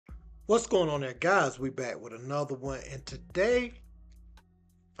What's going on there, guys? We back with another one, and today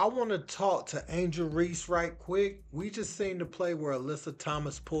I want to talk to Angel Reese right quick. We just seen the play where Alyssa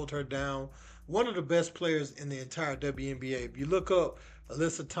Thomas pulled her down, one of the best players in the entire WNBA. If you look up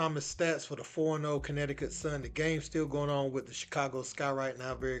Alyssa Thomas stats for the 4-0 Connecticut Sun, the game's still going on with the Chicago Sky right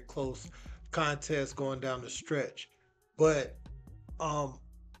now, very close contest going down the stretch. But um,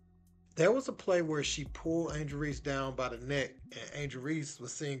 there was a play where she pulled Angel Reese down by the neck, and Angel Reese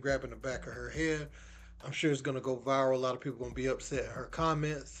was seen grabbing the back of her head. I'm sure it's going to go viral. A lot of people are going to be upset at her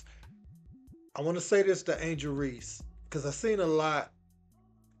comments. I want to say this to Angel Reese because I've seen a lot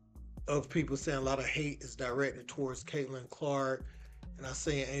of people saying a lot of hate is directed towards Caitlin Clark. And I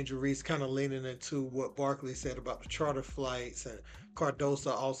seen Angel Reese kind of leaning into what Barkley said about the charter flights, and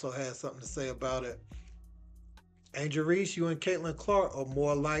Cardosa also had something to say about it. Angel Reese, you and Caitlin Clark are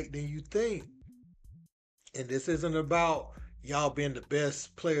more alike than you think. And this isn't about y'all being the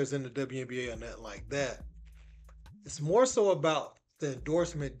best players in the WNBA or nothing like that. It's more so about the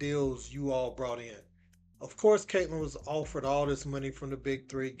endorsement deals you all brought in. Of course, Caitlin was offered all this money from the big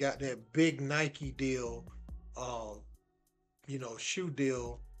three, got that big Nike deal, shoe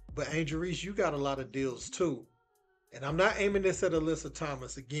deal. But Angel Reese, you got a lot of deals too. And I'm not aiming this at Alyssa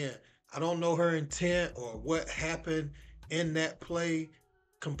Thomas. Again, I don't know her intent or what happened in that play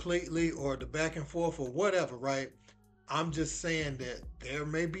completely, or the back and forth or whatever, right? I'm just saying that there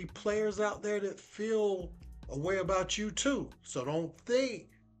may be players out there that feel a way about you too. So don't think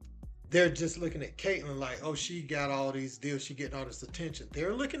they're just looking at Caitlin like, oh, she got all these deals, she getting all this attention.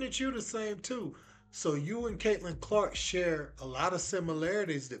 They're looking at you the same too. So you and Caitlin Clark share a lot of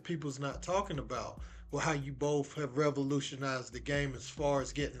similarities that people's not talking about. Well, how you both have revolutionized the game as far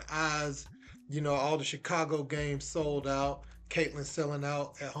as getting eyes. All the Chicago games sold out. Caitlin selling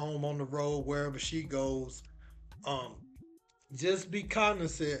out at home, on the road, wherever she goes. Just be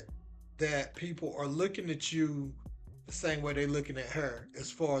cognizant that people are looking at you the same way they're looking at her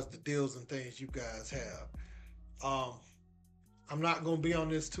as far as the deals and things you guys have. I'm not going to be on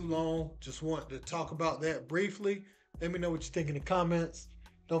this too long. Just want to talk about that briefly. Let me know what you think in the comments.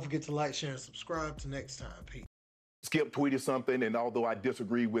 Don't forget to like, share, and subscribe. Till next time. Peace. Skip tweeted something, and although I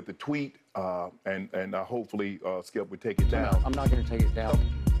disagree with the tweet, and hopefully Skip would take it down. No, I'm not going to take it down.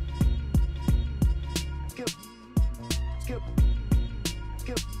 Skip, skip,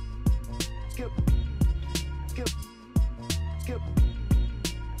 skip, skip, skip, skip, skip,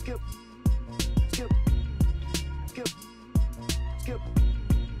 skip, skip, skip.